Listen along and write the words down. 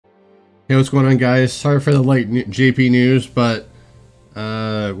Hey, what's going on, guys? Sorry for the late JP news, but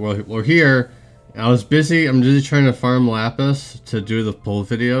well, we're here. I was busy. I'm busy trying to farm lapis to do the pull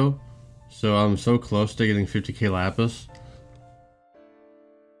video, so I'm so close to getting 50k lapis.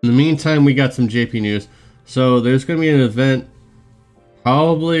 In the meantime, we got some JP news. So there's going to be an event,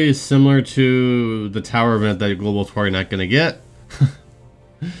 probably similar to the tower event that Global's probably not going to get.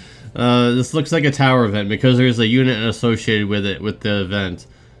 This looks like a tower event because there's a unit associated with it with the event,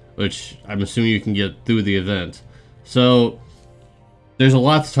 which I'm assuming you can get through the event. So there's a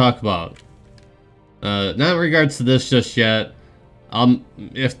lot to talk about. Not in regards to this just yet.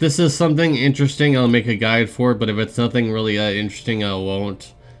 If this is something interesting, I'll make a guide for it, but if it's nothing really interesting, I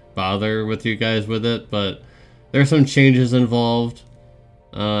won't bother with you guys with it. But there's some changes involved.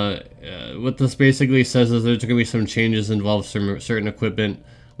 What this basically says is there's going to be some changes involved, some certain equipment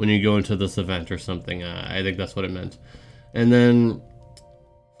when you go into this event or something. I think that's what it meant. And then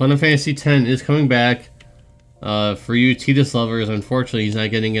Final Fantasy X is coming back. For you Tidus lovers, unfortunately, he's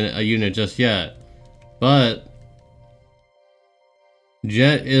not getting a unit just yet. But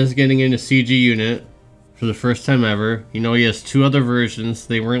Jet is getting in a CG unit for the first time ever. You know, he has two other versions.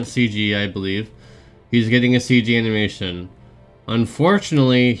 They weren't CG, I believe. He's getting a CG animation.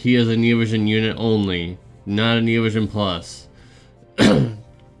 Unfortunately, he is a Neovision unit only, not a Neovision Plus.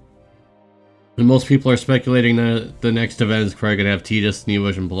 And most people are speculating that the next event is probably going to have Tidus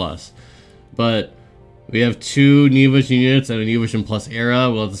Neovision Plus. But we have two Neovision units and a Neovision Plus era.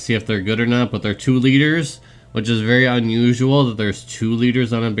 We'll have to see if they're good or not, but they're two leaders, which is very unusual that there's two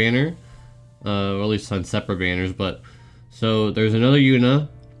leaders on a banner. Or at least on separate banners, but... So, there's another Yuna.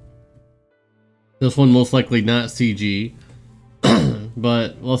 This one most likely not CG.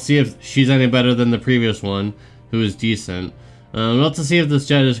 But we'll see if she's any better than the previous one, who is decent. We'll have to see if this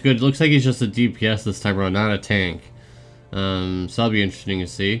Jet is good. It looks like he's just a DPS this time around, not a tank. So that'll be interesting to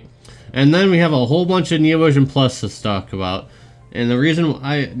see. And then we have a whole bunch of Neovision Plus to talk about. And the reason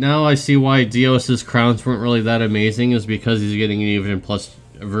I see why Deus's crowns weren't really that amazing is because he's getting an Neovision Plus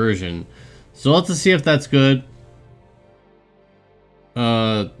version. So let's see if that's good.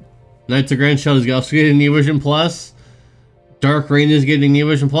 Knights of Grand Shadow is also getting Neovision Plus. Dark Rain is getting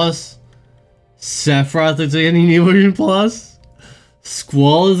Neovision Plus. Sephiroth is getting Neovision Plus.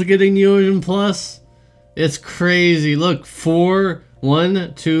 Squall is getting Neovision Plus. It's crazy. Look, 5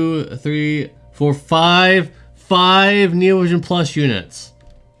 Neovision Plus units.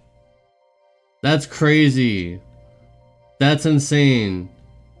 That's crazy. That's insane.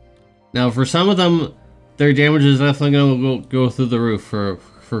 Now, for some of them, their damage is definitely going to go through the roof for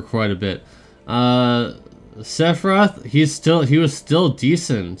quite a bit. Sephiroth, he was still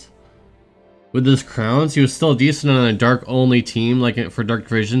decent. With his crowns, he was still decent on a dark only team, like for Dark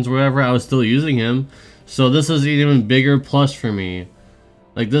Visions or whatever. I was still using him. So this is an even bigger plus for me.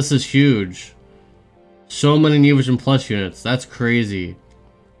 Like, this is huge. So many Neovision Plus units. That's crazy.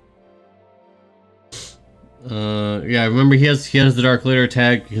 Yeah, remember he has the Dark Leader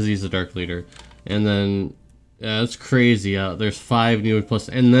tag because he's the Dark Leader. And then, yeah, that's crazy. There's 5 Neovision Plus.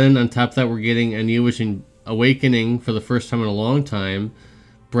 And then on top of that, we're getting a Neovision Awakening for the first time in a long time.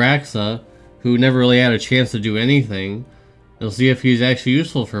 Braxa, who never really had a chance to do anything. We'll see if he's actually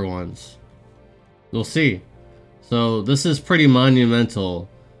useful for once. We'll see. So this is pretty monumental.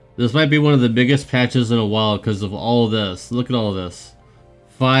 This might be one of the biggest patches in a while because of all of this. Look at all of this.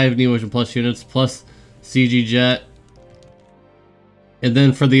 5 Neovision Plus units plus CG Jet. And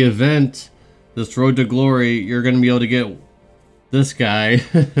then for the event, this Road to Glory, you're going to be able to get this guy.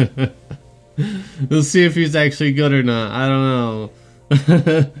 We'll see if he's actually good or not. I don't know.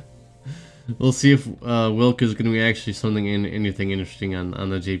 We'll see if Wilk is going to be actually anything interesting on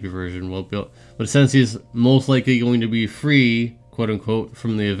the JP version. But since he's most likely going to be free, quote unquote,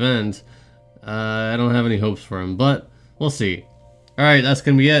 from the event, I don't have any hopes for him. But we'll see. Alright, that's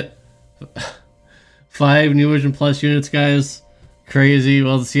going to be it. 5 Neovision Plus units, guys. Crazy.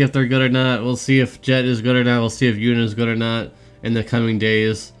 We'll see if they're good or not. We'll see if Jet is good or not. We'll see if Yuna is good or not in the coming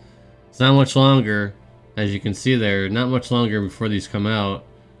days. It's not much longer, as you can see there. Not much longer before these come out.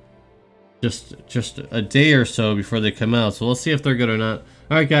 Just a day or so before they come out. So we'll see if they're good or not.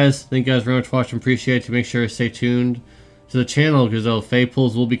 Alright, guys. Thank you guys very much for watching. Appreciate you. Make sure to stay tuned to the channel because those Fae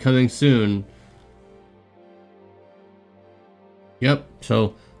pulls will be coming soon. Yep.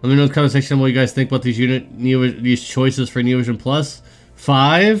 So let me know in the comment section what you guys think about these choices for Neovision Plus.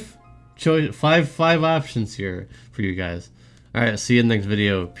 5 options here for you guys. Alright, see you in the next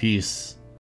video. Peace.